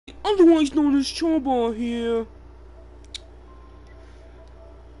otherwise known as Chaba here.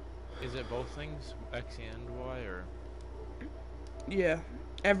 Is it both things, X and Y, or? Yeah,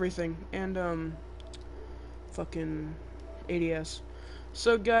 everything, and fucking ADS.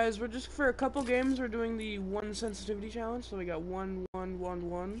 So guys, we're just for a couple games. We're doing the 1 sensitivity challenge. So we got 1, 1, 1,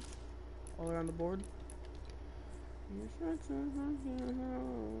 1 all around the board.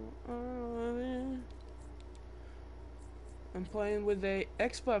 I'm playing with a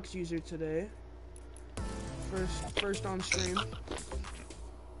Xbox user today. First on stream.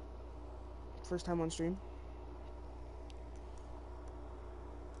 First time on stream.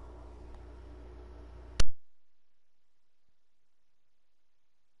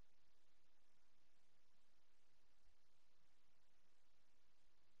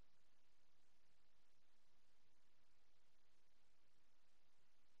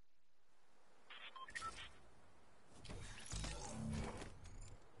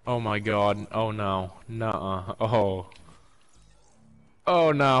 Oh my god. Oh no. Nuh-uh. Oh.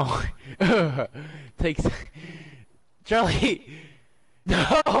 Oh no. Takes... Charlie!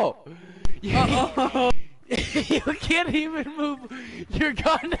 No! You can't even move your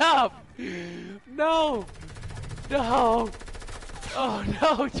gun up! No! No! Oh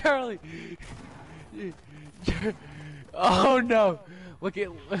no, Charlie! Oh no! Look at...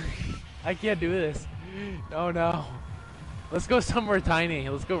 I can't do this. Oh no. Let's go somewhere tiny.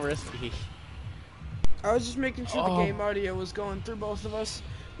 Let's go risky. I was just making sure the game audio was going through both of us.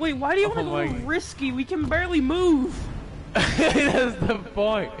 Wait, why do you want to go risky? We can barely move. That's the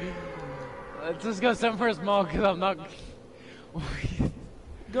point. Let's just go somewhere small because I'm not.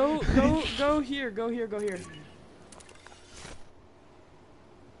 Go here. Go here.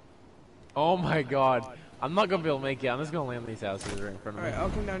 Oh my god. I'm not gonna be able to make it. I'm just gonna land these houses right in front of me. Alright, I'll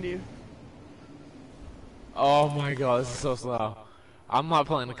come down to you. Oh my god, this is so slow. I'm not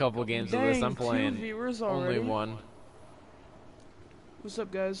playing a couple games of this. I'm playing only one. What's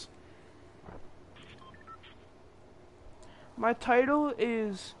up, guys? My title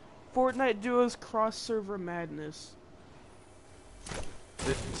is Fortnite Duos Cross Server Madness.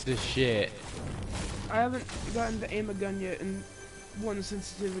 This is shit. I haven't gotten to aim a gun yet in 1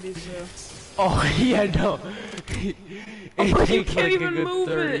 sensitivity, so. Oh yeah, no. It takes like a good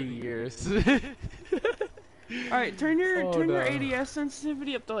 30 it. years. Alright, turn your ADS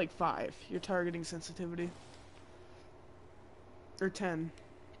sensitivity up to like 5. Your targeting sensitivity. Or 10.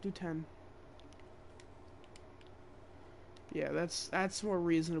 Do 10. Yeah, that's more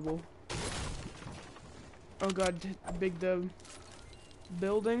reasonable. Oh god, big dub.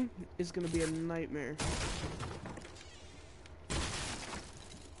 Building is gonna be a nightmare.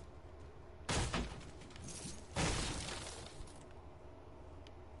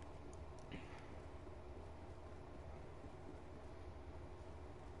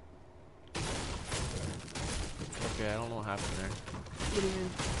 Okay, I don't know what happened there. What do you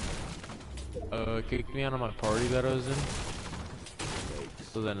mean? Kicked me out of my party that I was in.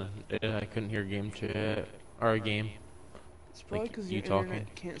 So then I couldn't hear game chat or a game. It's probably because your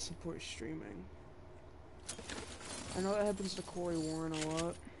internet can't support streaming. I know that happens to Corey Warren a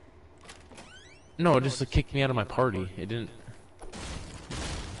lot. No, it just kicked me out of my party. It didn't.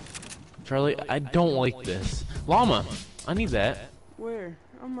 Charlie, I don't like this. Llama! I need that. Where?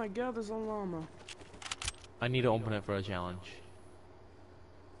 Oh my god, there's a llama. I need to open it for a challenge.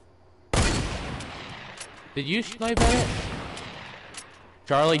 Did you snipe at it?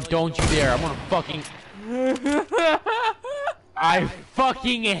 Charlie, don't you dare. I'm gonna fucking... I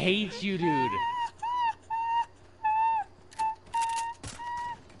fucking hate you, dude.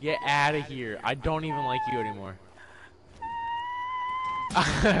 Get out of here. I don't even like you anymore.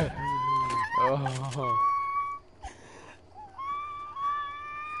 Oh.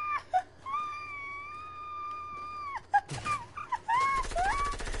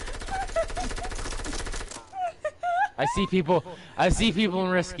 I see people in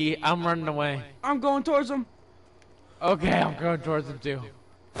risky. I'm running away. I'm going towards them. Okay, I'm going towards them too.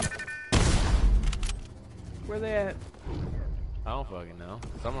 Where they at? I don't fucking know.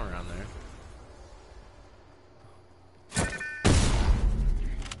 Somewhere around there.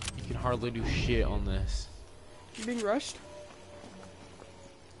 You can hardly do shit on this. You being rushed?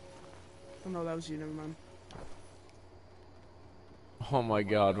 Oh no, that was you, never mind. Oh my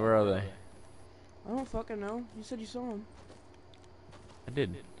god, where are they? I don't fucking know. You said you saw him. I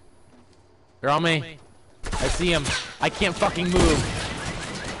did. They're on me. I see him. I can't fucking move.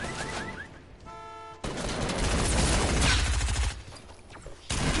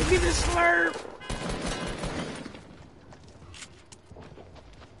 Give me the slurp!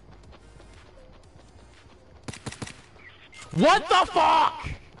 What the fuck?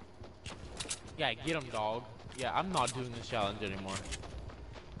 Yeah, get him, dog. Yeah, I'm not doing this challenge anymore.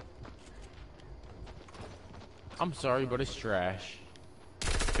 I'm sorry, but it's trash.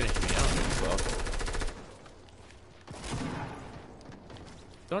 Finish me. I don't think so.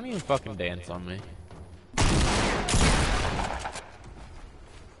 Don't even fucking dance on me.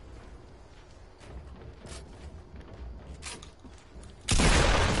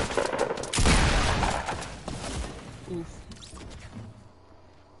 Oof.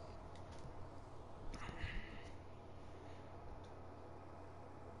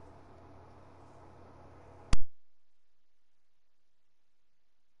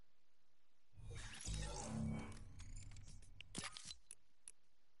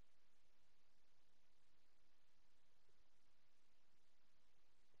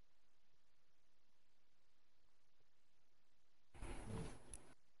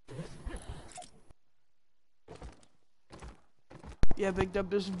 Yeah, Big Dub,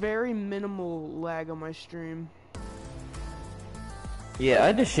 there's very minimal lag on my stream. Yeah,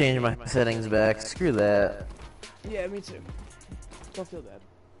 I just changed my settings back. Screw that. Yeah, me too. Don't feel bad.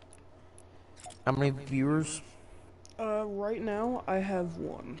 How many viewers? Right now, I have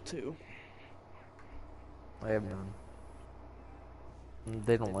 1, 2. I have none.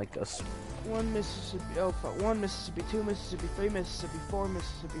 They don't like us. 1 Mississippi, oh fuck, 1 Mississippi, 2 Mississippi, 3 Mississippi, 4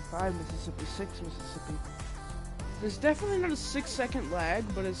 Mississippi, 5 Mississippi, 6 Mississippi. There's definitely not a 6-second lag,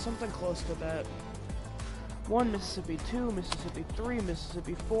 but it's something close to that. 1 Mississippi, 2 Mississippi, 3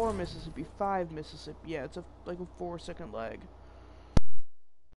 Mississippi, 4 Mississippi, 5 Mississippi. Yeah, it's like a 4-second lag.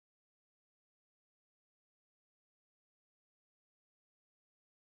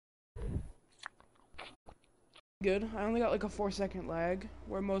 Good. I only got like a 4-second lag,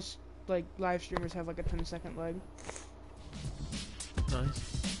 where most like live streamers have like a 10-second lag.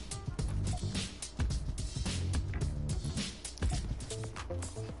 Nice.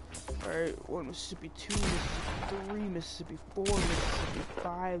 Alright, 1 Mississippi, 2 Mississippi, 3 Mississippi, 4 Mississippi,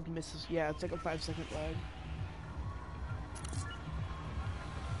 5 Mississippi. Yeah, it's like a 5-second lag.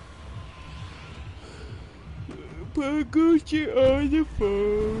 I got you on the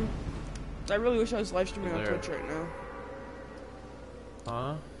phone. I really wish I was live streaming on Twitch right now.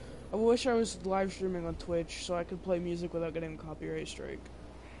 Huh? I wish I was live streaming on Twitch so I could play music without getting a copyright strike.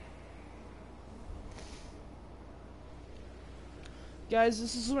 Guys,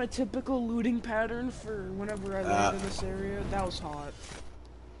 this is my typical looting pattern for whenever I land in this area. That was hot.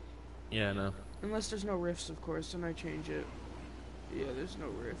 Yeah, no. Unless there's no rifts, of course, then I change it. Yeah, there's no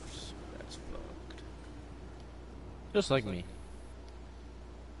rifts. That's fucked. Just like me.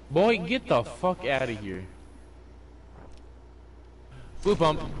 Boy, get the fuck out of here. Blue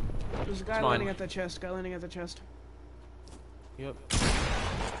pump. There's a guy landing at the chest. Guy landing at the chest. Yep.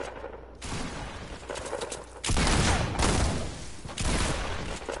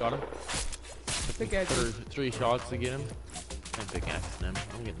 Got him. Pickaxe. 3 shots to get him. I'm pickaxing him.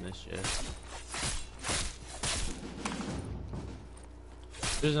 I'm getting this shit.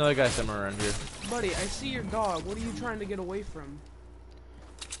 There's another guy somewhere around here. Buddy, I see your dog. What are you trying to get away from?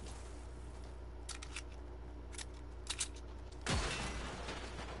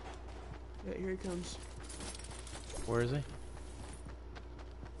 Yeah, here he comes. Where is he?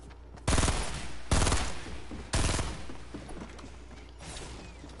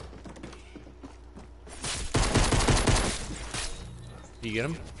 Did you get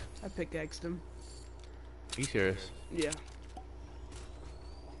him? I pickaxed him. Are you serious? Yeah.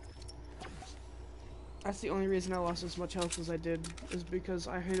 That's the only reason I lost as much health as I did, is because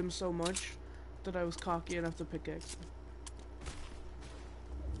I hit him so much that I was cocky enough to pickaxe him.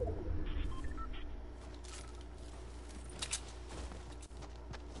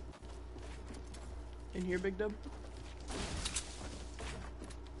 In here, Big Dub?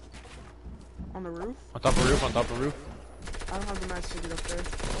 On the roof? On top of roof, on top of roof. I don't have the match to get up there.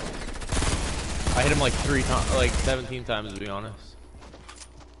 I hit him like 3 times, like 17 times to be honest.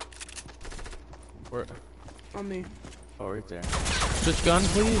 Where? On me. Oh, right there. Switch gun,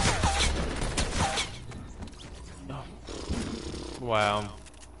 please. Oh. Wow.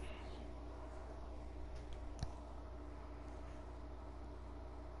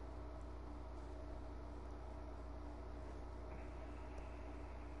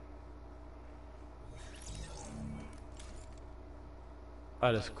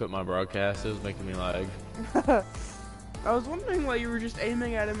 I just quit my broadcast. It was making me lag. I was wondering why you were just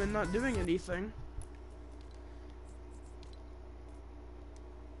aiming at him and not doing anything.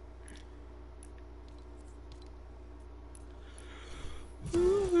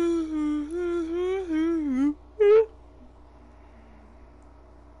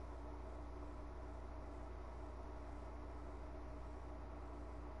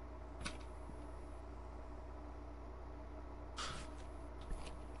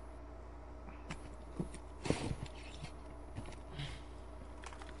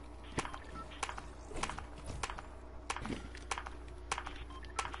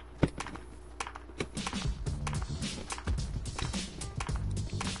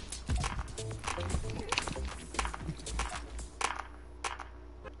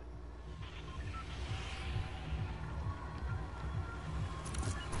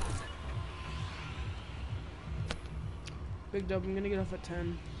 Big Dub, I'm gonna get off at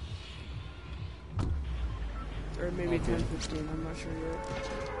 10. Or maybe Okay. 10:15, I'm not sure yet.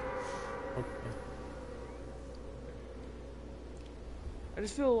 Okay. I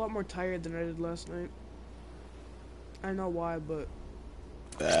just feel a lot more tired than I did last night. I know why, but...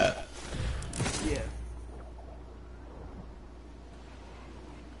 yeah.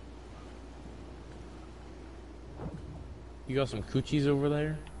 You got some coochies over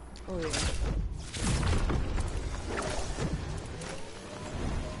there? Oh yeah.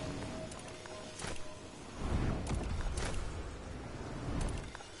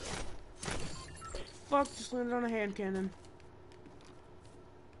 Fuck, just landed on a hand cannon.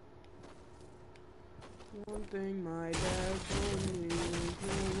 One thing my dad told me is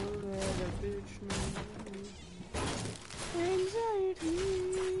never let a bitch know.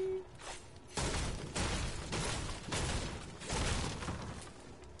 Anxiety.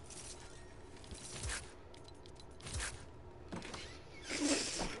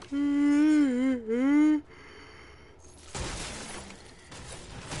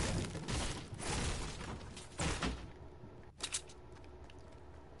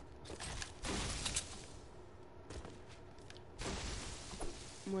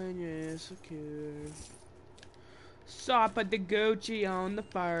 When you're insecure, so I put the Gucci on the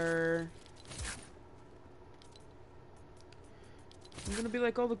fire. I'm gonna be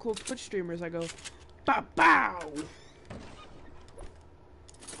like all the cool Twitch streamers. I go, bow bow.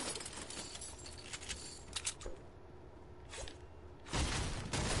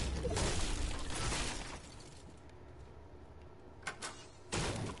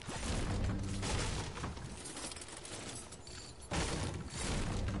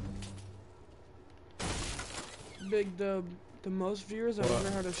 Big Dub, the most viewers I've ever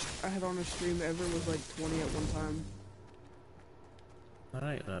had on a stream ever was like 20 at one time. That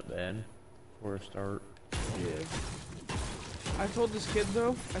ain't not bad for a start. Yeah. I told this kid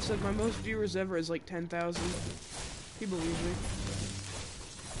though, I said my most viewers ever is like 10,000. He believed me.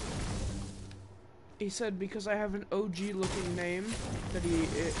 He said because I have an OG looking name that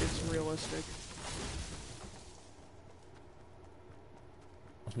it's realistic.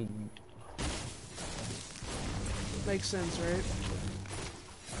 Makes sense, right?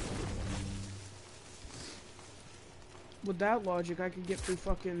 With that logic, I could get through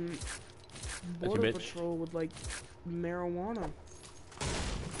fucking border patrol with like marijuana.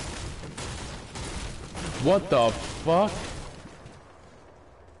 What the fuck?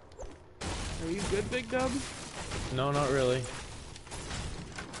 Are you good, Big Dub? No, not really.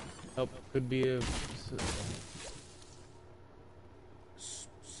 Help could be a...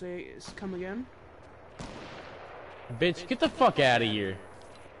 Come again? Bitch, get the fuck out of here.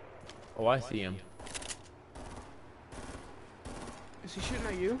 Oh, I see him. Is he shooting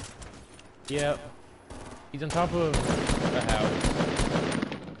at you? Yep. He's on top of the house.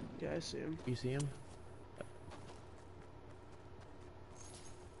 Yeah, I see him. You see him?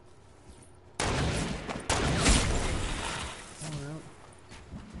 Alright.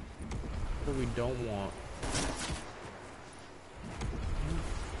 What we don't want.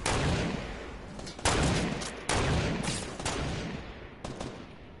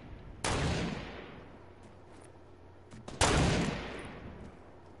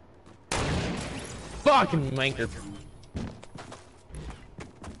 Fucking wanker.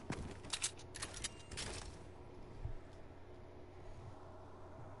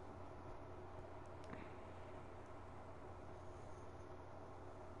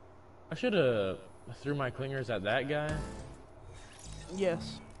 I should have threw my clingers at that guy.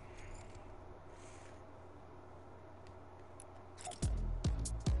 Yes.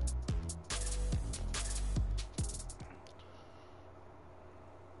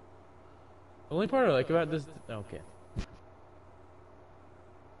 The only part I like about this... Okay. The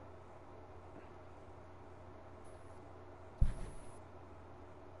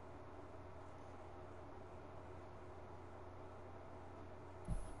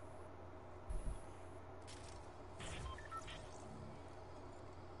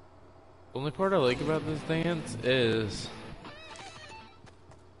only part I like about this dance is...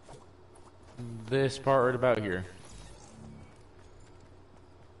 this part right about here.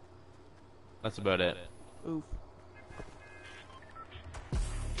 That's about it. Oof.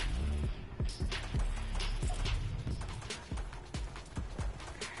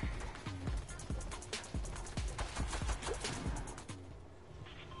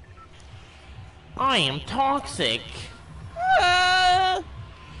 I am toxic. Ah!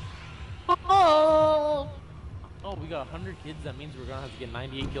 Oh! Oh, we got 100 kids. That means we're gonna have to get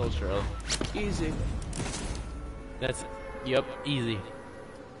 98 kills, Charlie. Easy. That's... Yep, easy.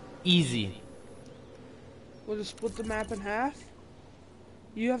 Easy. We'll just split the map in half.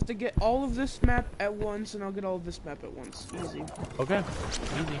 You have to get all of this map at once, and I'll get all of this map at once. Easy. Okay.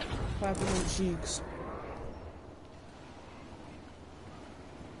 Easy. Clapping on cheeks.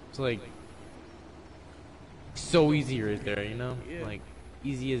 It's like so easy right there, you know? Yeah. Like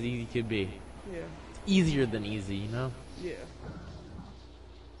easy as easy could be. Yeah. Easier than easy, you know? Yeah.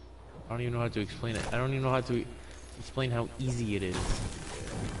 I don't even know how to explain it. I don't even know how to explain how easy it is.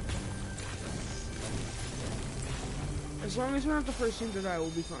 As long as we're not the first team to die,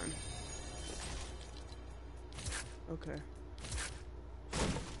 we'll be fine. Okay.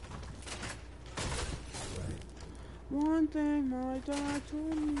 One thing my dad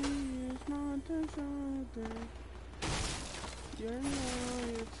told me is not to something. Your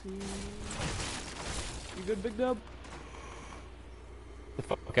loyalty. You good, Big Dub? Get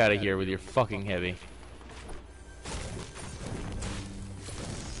the fuck out of here with your fucking heavy.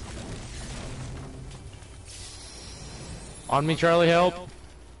 On me, Charlie, help.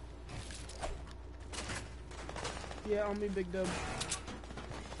 Yeah, on me, Big Dub.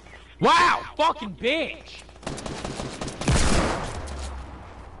 Wow! Fucking bitch!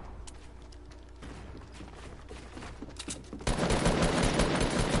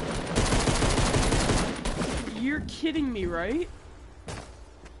 You're kidding me, right?